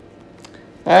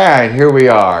All right, here we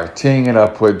are, teeing it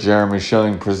up with Jeremy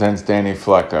Schilling presents Danny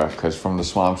Flecka, because from the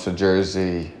swamps of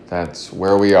Jersey, that's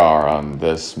where we are on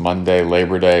this Monday,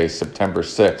 Labor Day, September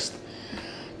 6th,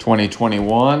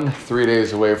 2021. 3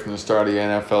 days away from the start of the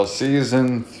NFL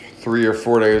season, 3 or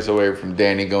 4 days away from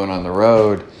Danny going on the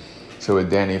road. So with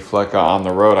Danny Flecka on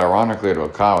the road, ironically, to a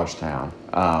college town.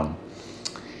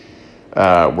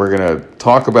 We're going to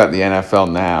talk about the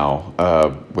NFL now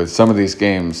with some of these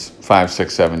games 5,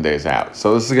 6, 7 days out.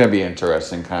 So this is going to be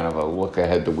interesting, kind of a look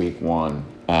ahead to week one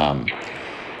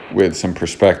with some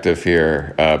perspective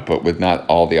here, but with not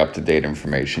all the up-to-date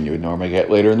information you would normally get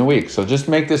later in the week. So just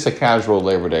make this a casual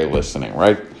Labor Day listening,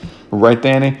 right? Right,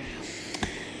 Danny?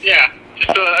 Yeah,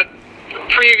 just a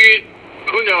preview.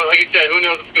 Who knows? Like you said, who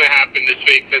knows what's going to happen this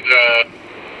week? Because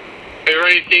we've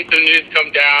already seen some news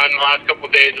come down in the last couple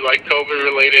of days, like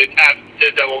COVID-related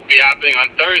absences that will be happening on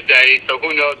Thursday. So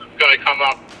who knows what's going to come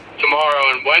up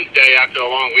tomorrow and Wednesday after a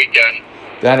long weekend.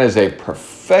 That is a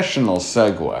professional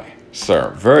segue,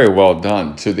 sir. Very well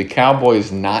done. To the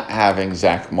Cowboys not having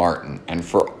Zach Martin, and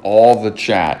for all the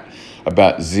chat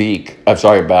about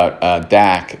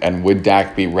Dak, and would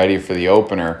Dak be ready for the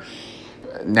opener?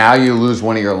 Now you lose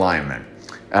one of your linemen.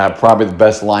 Probably the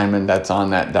best lineman that's on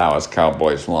that Dallas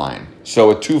Cowboys line.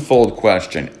 So a twofold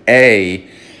question. A,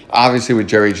 obviously with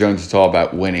Jerry Jones, it's all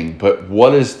about winning, but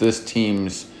what is this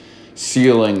team's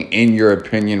ceiling, in your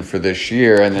opinion, for this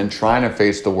year? And then trying to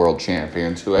face the world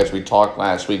champions, who, as we talked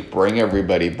last week, bring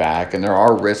everybody back, and there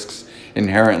are risks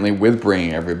inherently with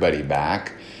bringing everybody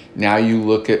back. Now you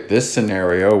look at this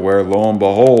scenario where, lo and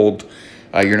behold,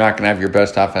 you're not going to have your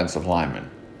best offensive lineman.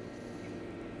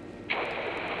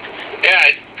 Yeah,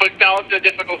 it puts Dallas in a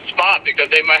difficult spot because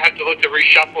they might have to look to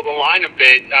reshuffle the line a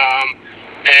bit.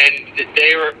 And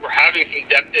they were having some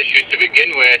depth issues to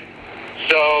begin with.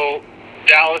 So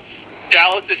Dallas'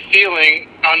 ceiling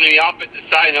on the offensive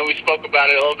side, I know we spoke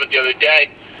about it a little bit the other day,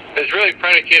 is really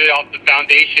predicated off the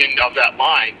foundation of that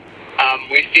line.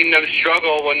 We've seen them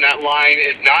struggle when that line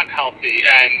is not healthy,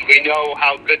 and we know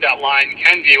how good that line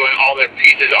can be when all their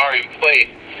pieces are in place.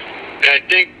 And I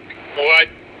think what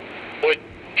would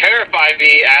terrify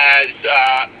me as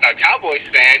a Cowboys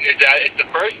fan is that it's the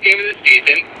first game of the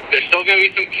season. There's still going to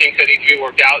be some kinks that need to be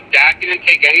worked out. Dak didn't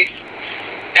take any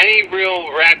real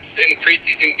reps in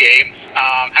preseason games.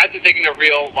 Hasn't taken a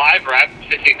real live rep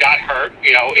since he got hurt,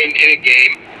 in a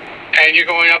game. And you're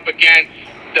going up against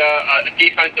a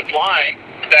defensive line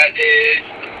that is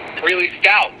really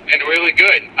stout and really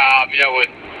good. With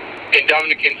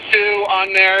Ndamukong Suh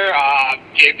on there,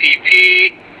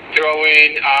 JPP, throw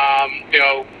in,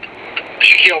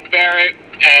 Shaquille Barrett,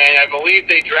 and I believe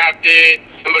they drafted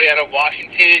somebody out of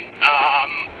Washington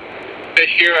this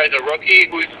year as a rookie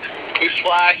who's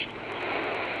flashed.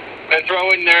 And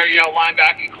throw in their,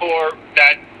 linebacking core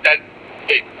that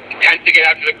it tends to get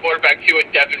after the quarterback too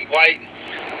with Devin White.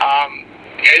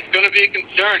 It's going to be a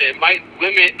concern. It might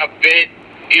limit a bit,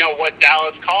 what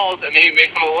Dallas calls, and maybe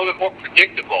makes them a little bit more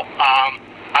predictable.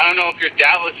 I don't know if you're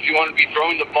Dallas, if you want to be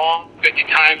throwing the ball 50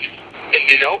 times in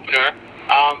an opener,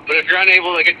 but if you're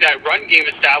unable to get that run game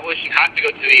established and have to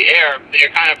go to the air, then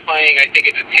you're kind of playing, I think,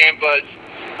 into Tampa's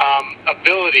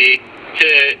ability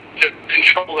to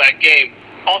control that game.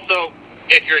 Also,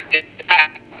 if you're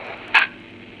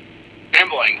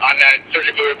gambling on that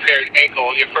surgically repaired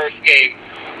ankle in your first game,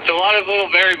 so a lot of little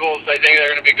variables, I think, that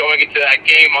are going to be going into that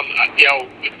game.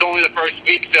 It's only the first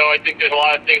week, so I think there's a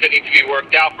lot of things that need to be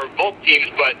worked out for both teams,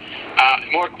 but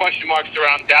more question marks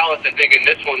around Dallas, I think, in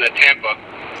this one than Tampa.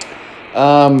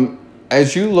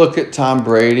 As you look at Tom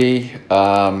Brady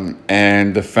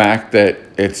and the fact that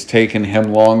it's taken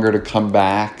him longer to come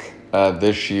back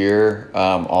this year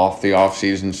off the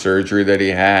offseason surgery that he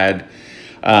had,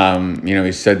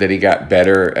 he said that he got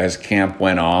better as camp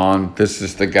went on. This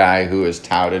is the guy who has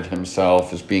touted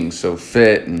himself as being so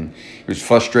fit, and he was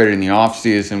frustrated in the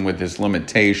offseason with his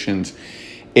limitations.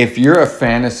 If you're a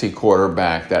fantasy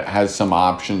quarterback that has some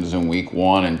options in week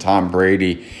one and Tom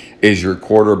Brady is your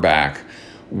quarterback,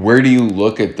 where do you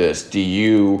look at this?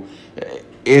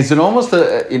 Is it almost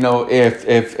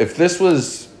if this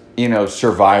was,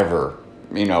 Survivor,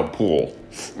 pool,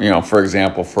 for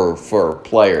example, for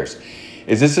players,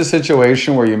 is this a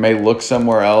situation where you may look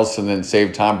somewhere else and then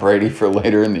save Tom Brady for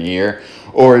later in the year?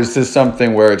 Or is this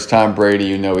something where it's Tom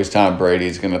Brady, he's Tom Brady,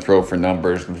 he's going to throw for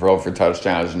numbers and throw for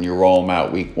touchdowns, and you roll him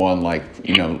out week one like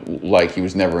he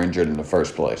was never injured in the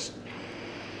first place?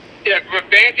 Yeah, from a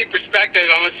fantasy perspective,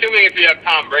 I'm assuming if you have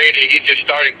Tom Brady, he's your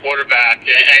starting quarterback.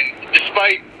 And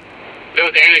despite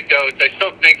those anecdotes, I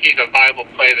still think he's a viable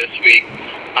play this week.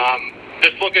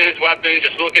 just look at his weapons,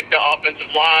 just look at the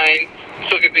offensive line,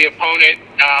 just look at the opponent.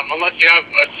 Unless you have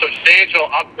a substantial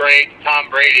upgrade to Tom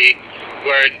Brady,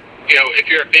 where, if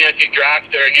you're a fantasy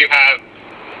drafter and you have,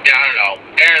 I don't know,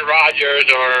 Aaron Rodgers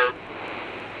or,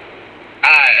 I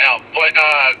don't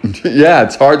know, but... yeah,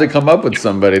 it's hard to come up with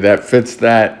somebody that fits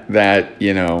that. Yeah,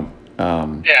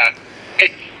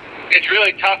 it's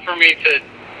really tough for me to,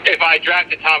 if I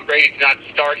drafted Tom Brady, to not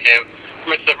start him.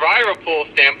 From a survivor pool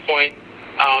standpoint,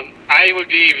 I would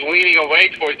be leaning away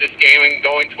towards this game and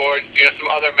going towards some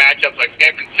other matchups like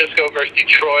San Francisco versus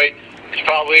Detroit. It's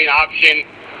probably an option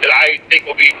that I think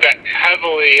will be bet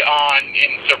heavily on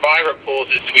in survivor pools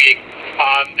this week,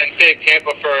 and save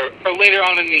Tampa for later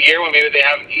on in the year when maybe they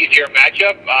have an easier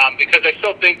matchup, because I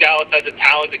still think Dallas has the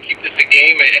talent to keep this a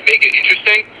game and make it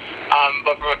interesting.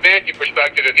 But from a fantasy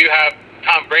perspective, if you have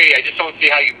Tom Brady, I just don't see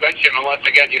how you bench him unless,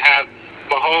 again, you have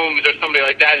Mahomes or somebody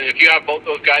like that. And if you have both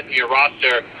those guys in your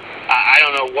roster, I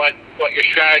don't know what your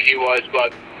strategy was,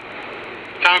 but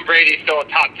Tom Brady's still a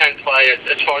top 10 play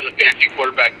as far as a fantasy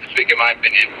quarterback this week, in my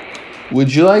opinion.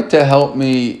 Would you like to help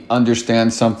me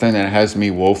understand something that has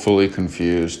me woefully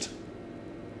confused?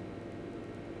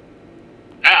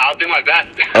 Yeah, I'll do my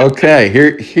best. Okay,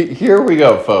 here we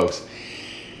go, folks.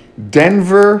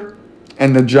 Denver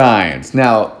and the Giants.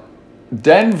 Now,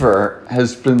 Denver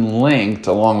has been linked,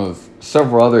 along with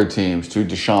several other teams, to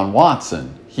Deshaun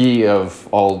Watson. He of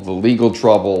all the legal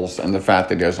troubles and the fact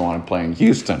that he doesn't want to play in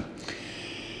Houston.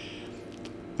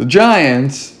 The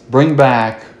Giants bring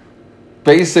back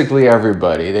basically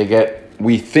everybody. They get,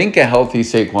 we think, a healthy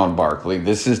Saquon Barkley.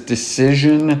 This is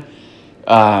decision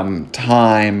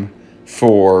time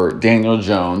for Daniel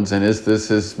Jones, and this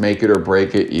is make it or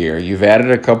break it year. You've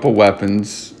added a couple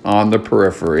weapons on the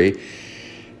periphery.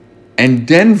 And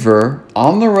Denver,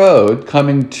 on the road,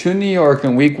 coming to New York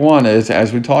in week 1, is,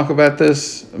 as we talk about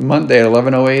this Monday at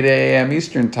 11:08 a.m.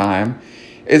 Eastern Time,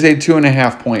 is a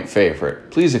 2.5-point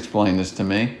favorite. Please explain this to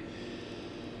me.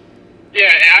 Yeah,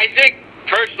 I think,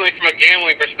 personally, from a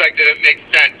gambling perspective, it makes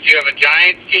sense. You have a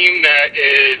Giants team that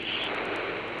is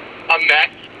a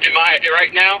mess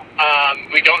right now.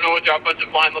 We don't know what their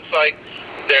offensive line looks like.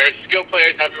 Their skill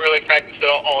players haven't really practiced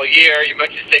all year. You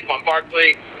mentioned Saquon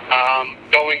Barkley.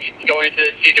 Going into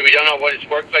the season, we don't know what his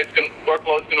workload is going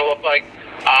to look like.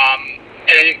 And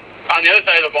then on the other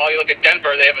side of the ball, you look at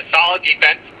Denver. They have a solid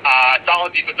defense,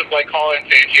 solid defensive play caller in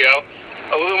Fangio,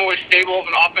 a little more stable of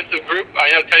an offensive group.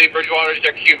 I know Teddy Bridgewater is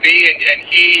their QB, and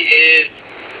he is,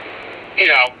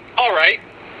 all right.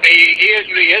 He is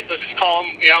what he is. Let's just call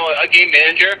him, a game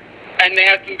manager. And they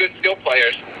have some good skill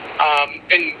players.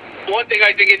 And one thing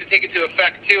I think is to take into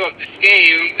effect, too, of this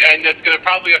game, and that's going to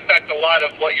probably affect a lot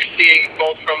of what you're seeing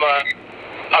both from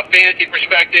a fantasy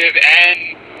perspective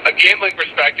and a gambling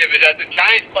perspective, is that the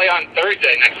Giants play on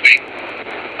Thursday next week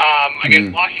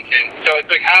against Washington. So it's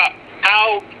like how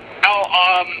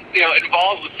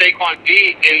involved will Saquon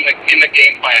be in the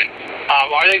game plan?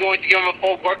 Are they going to give him a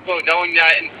full workload, knowing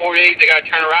that in 4 days they got to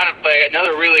turn around and play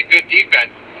another really good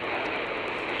defense?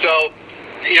 So,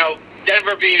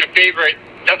 Denver being a favorite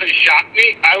doesn't shock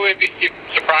me. I wouldn't be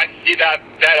surprised to see that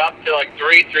bet up to like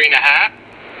 3.5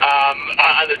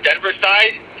 on the Denver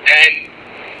side, and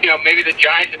maybe the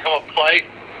Giants will come up play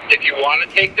if you want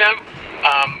to take them.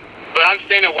 But I'm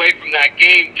staying away from that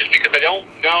game just because I don't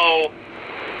know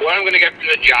what I'm going to get from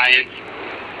the Giants.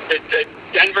 The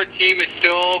Denver team is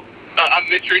still a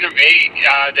mystery to me.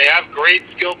 They have great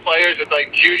skill players with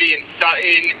like Judy and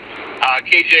Sutton,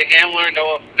 KJ Hamler,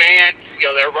 Noah Fant.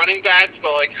 They're running backs,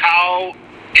 but like how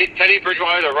is Teddy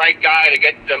Bridgewater the right guy to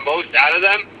get the most out of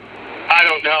them? I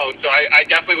don't know. So I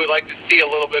definitely would like to see a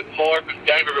little bit more from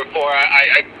Denver before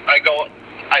I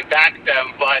back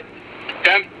them. But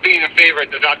them being a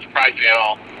favorite does not surprise me at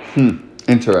all.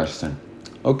 Interesting.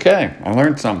 Okay, I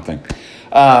learned something.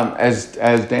 As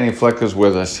Danny Fleck is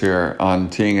with us here on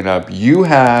Teeing It Up, you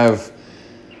have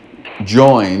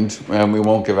joined, and we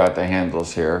won't give out the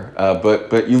handles here,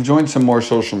 but you've joined some more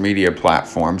social media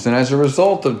platforms, and as a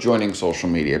result of joining social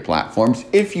media platforms,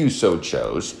 if you so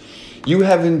chose, you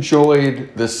have enjoyed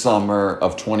the summer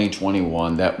of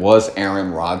 2021 that was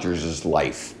Aaron Rodgers'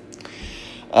 life.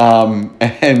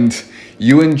 And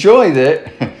you enjoyed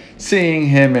it, seeing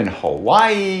him in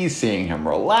Hawaii, seeing him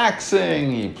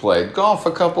relaxing. He played golf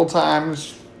a couple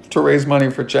times to raise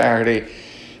money for charity.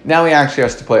 Now he actually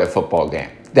has to play a football game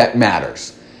that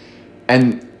matters.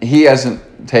 And he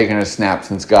hasn't taken a snap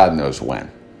since God knows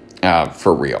when,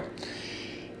 for real.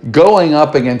 Going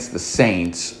up against the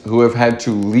Saints, who have had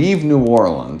to leave New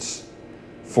Orleans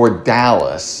for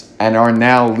Dallas and are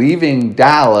now leaving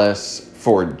Dallas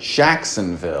for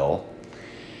Jacksonville.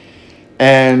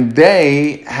 And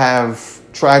they have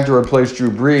tried to replace Drew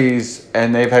Brees,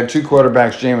 and they've had two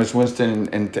quarterbacks, Jameis Winston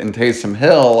and Taysom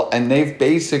Hill, and they've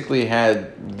basically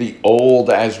had the old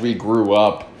as we grew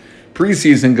up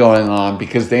preseason going on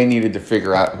because they needed to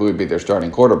figure out who would be their starting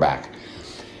quarterback.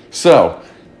 So,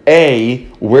 A,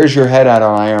 where's your head at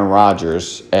on Aaron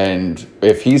Rodgers, and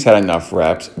if he's had enough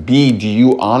reps? B, do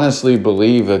you honestly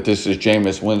believe that this is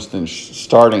Jameis Winston's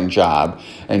starting job?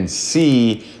 And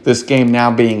C, this game now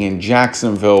being in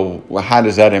Jacksonville, how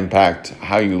does that impact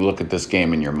how you look at this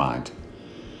game in your mind?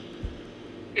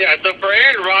 Yeah, so for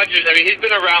Aaron Rodgers, I mean, he's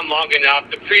been around long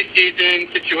enough. The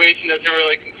preseason situation doesn't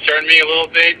really concern me a little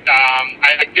bit.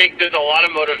 I think there's a lot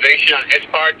of motivation on his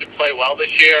part to play well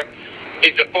this year.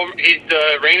 He's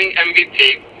the reigning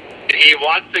MVP, and he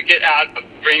wants to get out of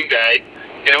Green Bay.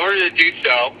 In order to do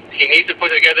so, he needs to put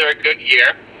together a good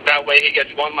year. That way he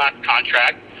gets one last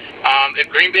contract. If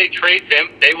Green Bay trades him,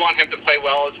 they want him to play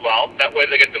well as well. That way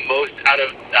they get the most out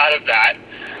of that.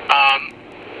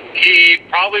 He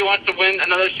probably wants to win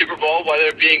another Super Bowl, whether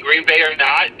it be in Green Bay or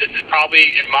not. This is probably,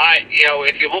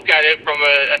 if you look at it from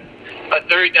a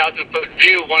 30,000-foot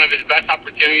view, one of his best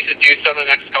opportunities to do so in the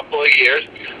next couple of years.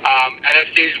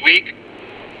 NFC is weak.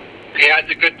 He has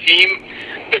a good team.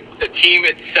 The team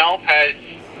itself has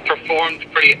performed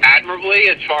pretty admirably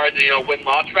as far as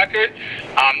win-loss record.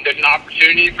 There's an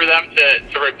opportunity for them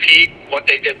to repeat what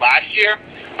they did last year.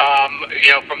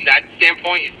 From that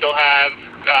standpoint, you still have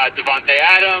Devontae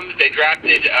Adams. They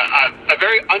drafted a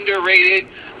very underrated,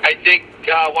 I think,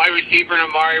 wide receiver in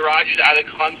Amari Rodgers out of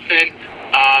Clemson.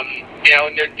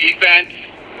 In their defense,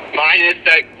 minus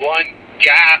that one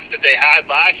gaffe that they had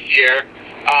last year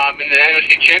in the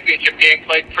NFC Championship game,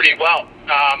 played pretty well.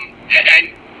 And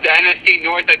the NFC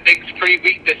North, I think, is pretty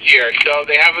weak this year. So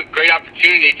they have a great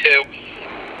opportunity to,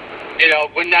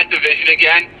 win that division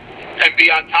again and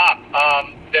be on top.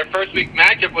 Their first week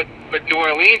matchup with New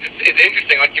Orleans is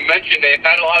interesting. Like you mentioned, they've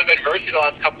had a lot of adversity the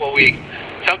last couple of weeks.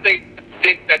 Something I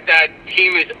think that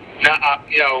team is not,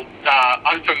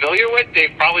 unfamiliar with.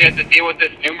 They've probably had to deal with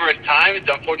this numerous times.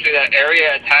 Unfortunately, that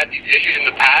area has had these issues in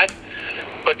the past.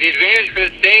 But the advantage for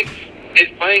the Saints is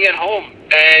playing at home.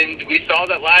 And we saw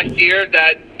that last year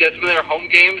that some of their home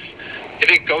games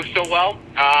didn't go so well.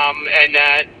 And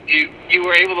that you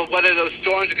were able to weather those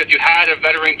storms because you had a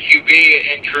veteran QB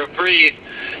in Drew Brees.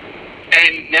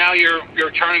 And now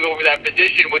you're turning over that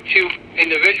position with two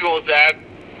individuals that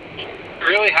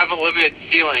really have a limited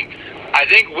ceiling. I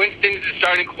think Winston's the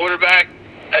starting quarterback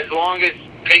as long as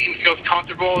Peyton feels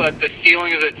comfortable that the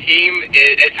ceiling of the team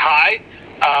is high.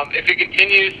 If he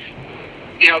continues,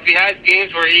 if he has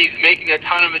games where he's making a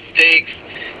ton of mistakes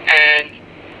and,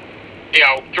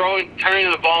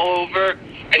 turning the ball over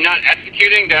and not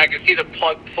executing, then I can see the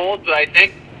plug pulled. But I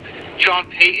think Sean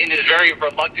Payton is very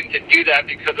reluctant to do that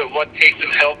because of what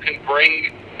Taysom Hill can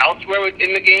bring elsewhere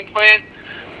within the game plan.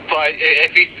 But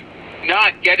if he's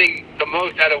not getting the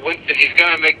most out of Winston, he's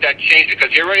going to make that change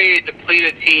because you're ready to deplete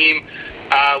a team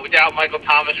without Michael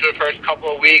Thomas for the first couple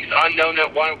of weeks, unknown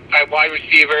at wide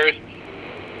receivers.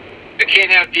 They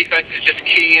can't have defenses just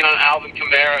keying in on Alvin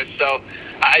Kamara. So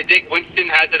I think Winston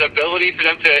has that ability for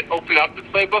them to open up the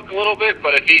playbook a little bit,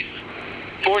 but if he's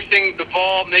forcing the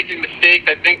ball, making mistakes,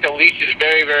 I think the leash is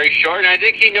very, very short, and I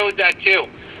think he knows that too.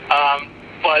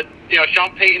 But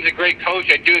Sean Payton's a great coach.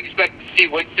 I do expect to see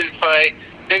Winston play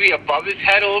maybe above his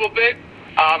head a little bit,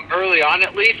 early on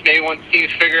at least. Maybe once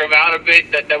teams figure him out a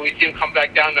bit, that we see him come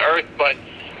back down to earth. But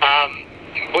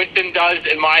Winston does,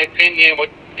 in my opinion, with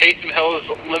Taysom Hill's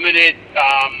limited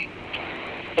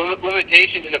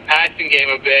limitations in the passing game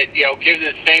a bit, gives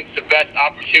the Saints the best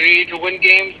opportunity to win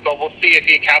games, but we'll see if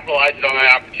he capitalizes on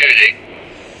that opportunity.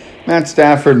 Matt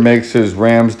Stafford makes his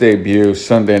Rams debut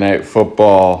Sunday Night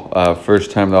Football.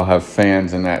 First time they'll have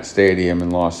fans in that stadium in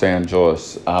Los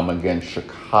Angeles against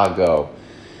Chicago,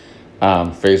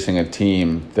 facing a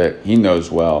team that he knows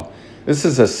well. This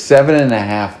is a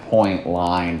 7.5-point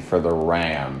line for the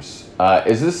Rams.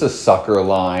 Is this a sucker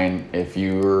line if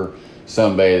you're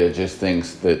somebody that just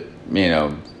thinks that,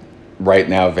 right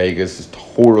now Vegas is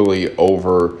totally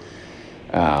over?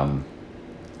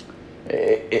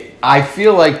 I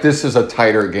feel like this is a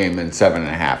tighter game than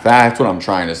 7.5. That's what I'm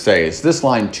trying to say. Is this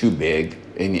line too big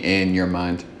in your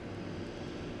mind?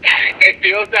 It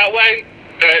feels that way.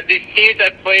 These teams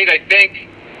have played, I think,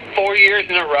 4 years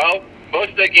in a row.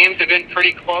 Most of the games have been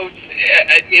pretty close.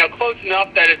 Close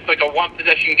enough that it's like a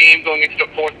one-possession game going into the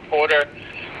fourth quarter.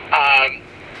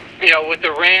 With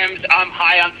the Rams, I'm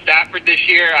high on Stafford this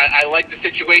year. I like the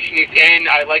situation he's in.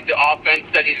 I like the offense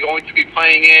that he's going to be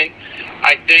playing in.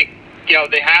 I think,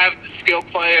 they have the skill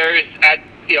players at,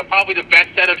 probably the best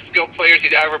set of skill players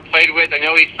he's ever played with. I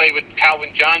know he's played with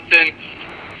Calvin Johnson.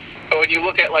 But when you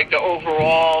look at like the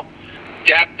overall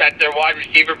depth at their wide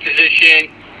receiver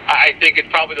position, I think it's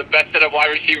probably the best set of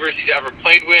wide receivers he's ever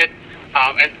played with,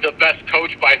 and the best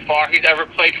coach by far he's ever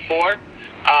played for.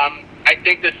 I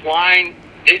think this line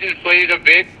is inflated a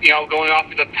bit, going off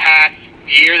of the past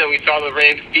year that we saw the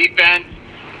Rams defense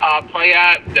play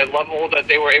at, the level that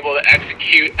they were able to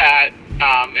execute at.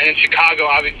 And then Chicago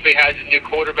obviously has a new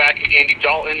quarterback, Andy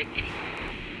Dalton.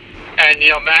 And,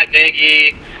 Matt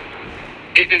Nagy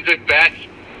isn't the best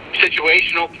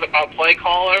situational play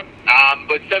caller,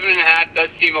 but 7.5 does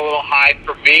seem a little high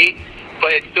for me.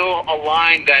 But it's still a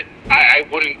line that I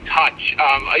wouldn't touch,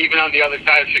 even on the other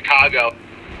side of Chicago.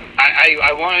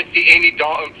 I want to see Andy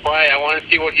Dalton play. I want to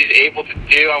see what he's able to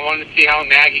do. I want to see how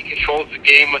Nagy controls the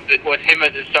game with him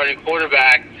as his starting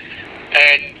quarterback.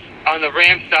 And on the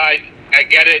Rams side, I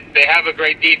get it. They have a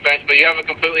great defense, but you have a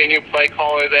completely new play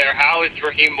caller there. How is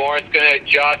Raheem Morris going to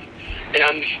adjust and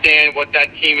understand what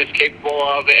that team is capable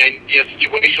of and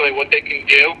situationally what they can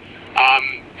do?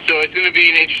 So it's going to be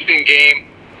an interesting game,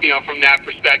 from that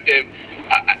perspective.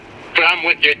 But I'm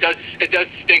with you. It does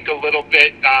stink a little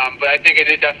bit, but I think it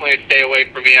is definitely a stay away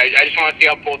for me. I just want to see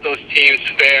how both those teams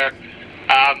fare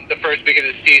the first week of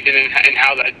the season and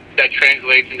how that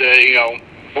translates into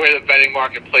where the betting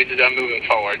market places them moving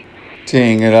forward.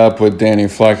 Teeing it up with Danny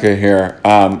Flecker here.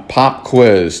 Pop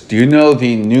quiz. Do you know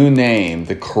the new name,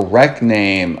 the correct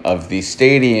name of the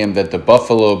stadium that the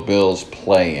Buffalo Bills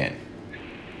play in?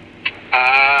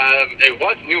 It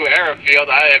was New Era Field.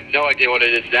 I have no idea what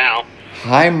it is now.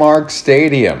 Highmark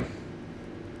Stadium.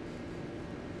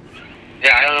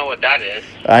 Yeah, I don't know what that is.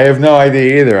 I have no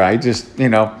idea either. I just,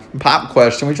 pop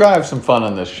question. We try to have some fun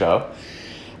on this show.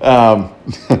 All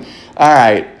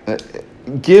right.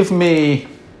 Give me...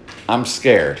 I'm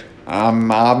scared. I'm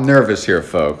nervous here,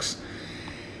 folks.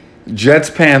 Jets,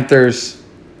 Panthers,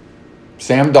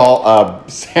 Sam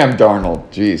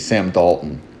Darnold. Geez, Sam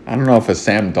Dalton. I don't know if a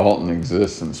Sam Dalton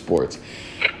exists in sports.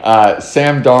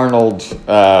 Sam Darnold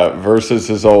versus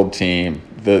his old team.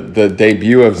 The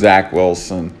debut of Zach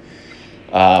Wilson.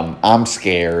 I'm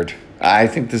scared. I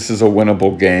think this is a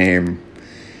winnable game.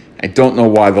 I don't know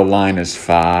why the line is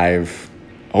 5.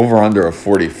 Over under a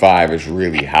 45 is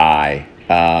really high.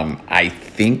 I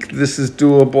think this is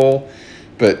doable,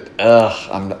 but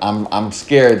I'm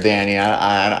scared, Danny.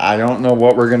 I don't know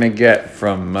what we're gonna get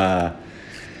from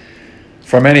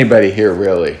anybody here,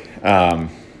 really.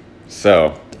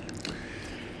 So,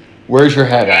 where's your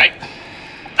head at?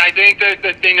 I think that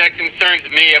the thing that concerns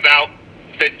me about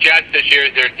the Jets this year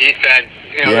is their defense.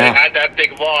 They had that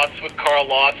big loss with Carl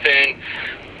Lawson.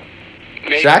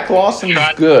 Shaq Lawson's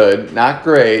good, not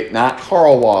great. Not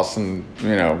Carl Lawson,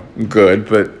 good,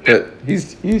 but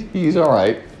he's all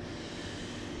right.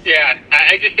 Yeah,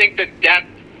 I just think the depth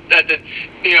that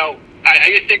I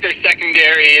just think their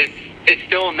secondary is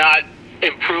still not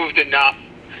improved enough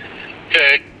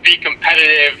to be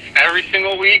competitive every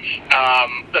single week.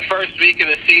 The first week of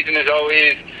the season is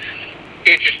always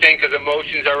interesting because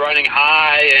emotions are running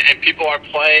high and people are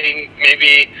playing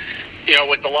maybe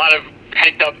with a lot of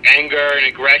pent-up anger and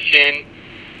aggression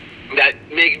that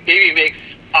maybe makes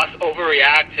us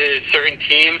overreact to certain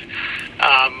teams.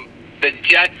 The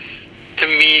Jets, to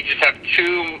me, just have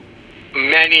too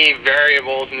many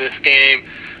variables in this game.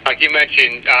 Like you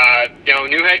mentioned,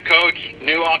 new head coach,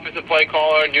 new offensive play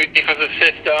caller, new defensive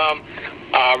system,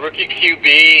 rookie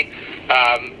QB,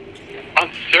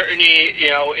 uncertainty,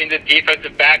 in the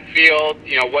defensive backfield,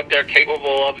 what they're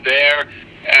capable of there.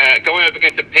 Going up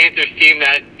against a Panthers team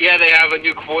that, they have a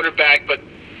new quarterback, but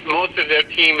most of their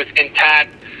team is intact.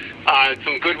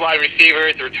 Some good wide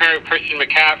receivers, the return of Christian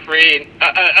McCaffrey, and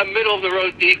a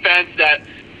middle-of-the-road defense that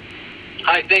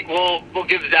I think will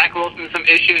give Zach Wilson some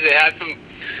issues. They have some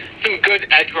good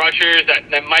edge rushers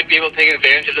that might be able to take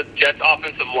advantage of the Jets'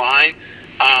 offensive line.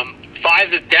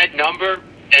 5 is a dead number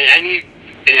in any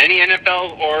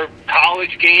NFL or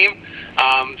college game.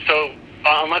 So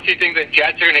unless you think the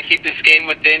Jets are going to keep this game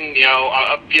within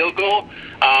a field goal,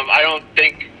 I don't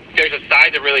think there's a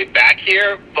side to really back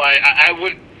here. But I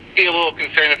would be a little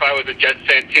concerned if I was a Jets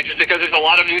fan too, just because there's a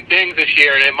lot of new things this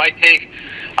year, and it might take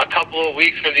a couple of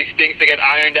weeks for these things to get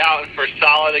ironed out and for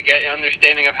Saleh to get an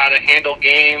understanding of how to handle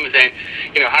games and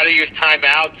how to use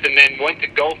timeouts and then when to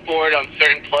go for it on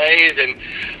certain plays and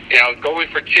going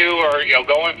for 2 or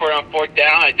going for it on 4th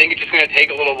down. I think it's just going to take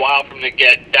a little while for him to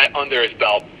get that under his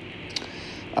belt.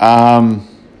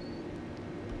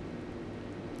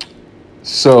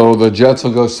 So the Jets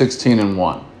will go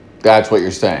 16-1. That's what you're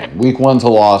saying. Week 1's a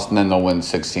loss, and then they'll win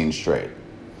 16 straight.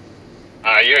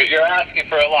 You're asking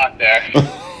for a lot there.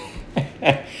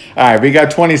 All right, we got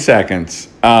 20 seconds.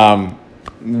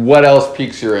 What else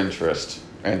piques your interest?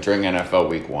 entering NFL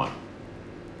Week 1?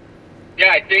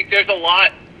 Yeah, I think there's a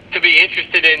lot to be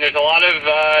interested in. There's a lot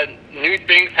of new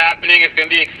things happening. It's going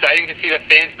to be exciting to see the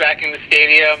fans back in the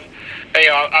stadium.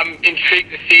 I'm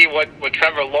intrigued to see what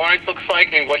Trevor Lawrence looks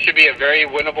like and what should be a very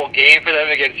winnable game for them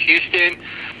against Houston.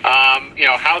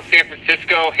 How San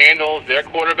Francisco handles their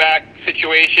quarterback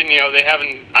situation. They have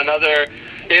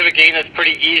a game that's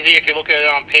pretty easy if you look at it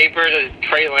on paper. Does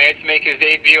Trey Lance make his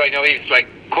debut? I know he's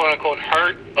quote unquote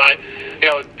hurt, but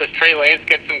does Trey Lance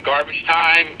get some garbage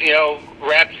time,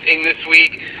 reps in this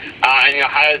week? And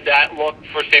how does that look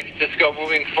for San Francisco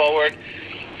moving forward?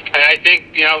 And I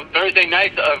think, Thursday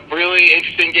night's a really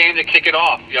interesting game to kick it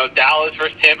off. Dallas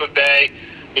versus Tampa Bay.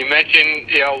 We mentioned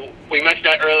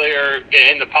that earlier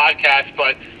in the podcast,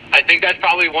 but I think that's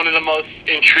probably one of the most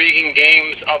intriguing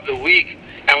games of the week,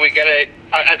 and we get it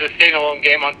as a standalone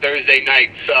game on Thursday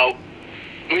night. So,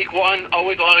 Week 1,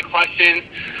 always a lot of questions,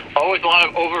 always a lot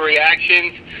of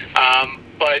overreactions,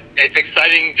 but it's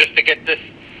exciting just to get this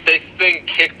thing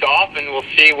kicked off, and we'll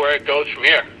see where it goes from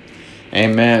here.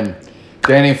 Amen.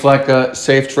 Danny Flecka,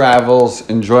 safe travels,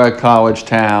 enjoy a college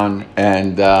town,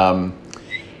 and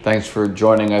thanks for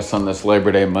joining us on this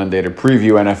Labor Day Monday to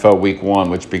preview NFL Week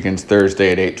 1, which begins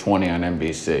Thursday at 8:20 on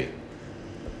NBC.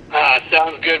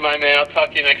 Sounds good, my man. I'll talk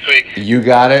to you next week. You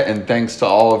got it, and thanks to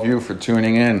all of you for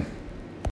tuning in.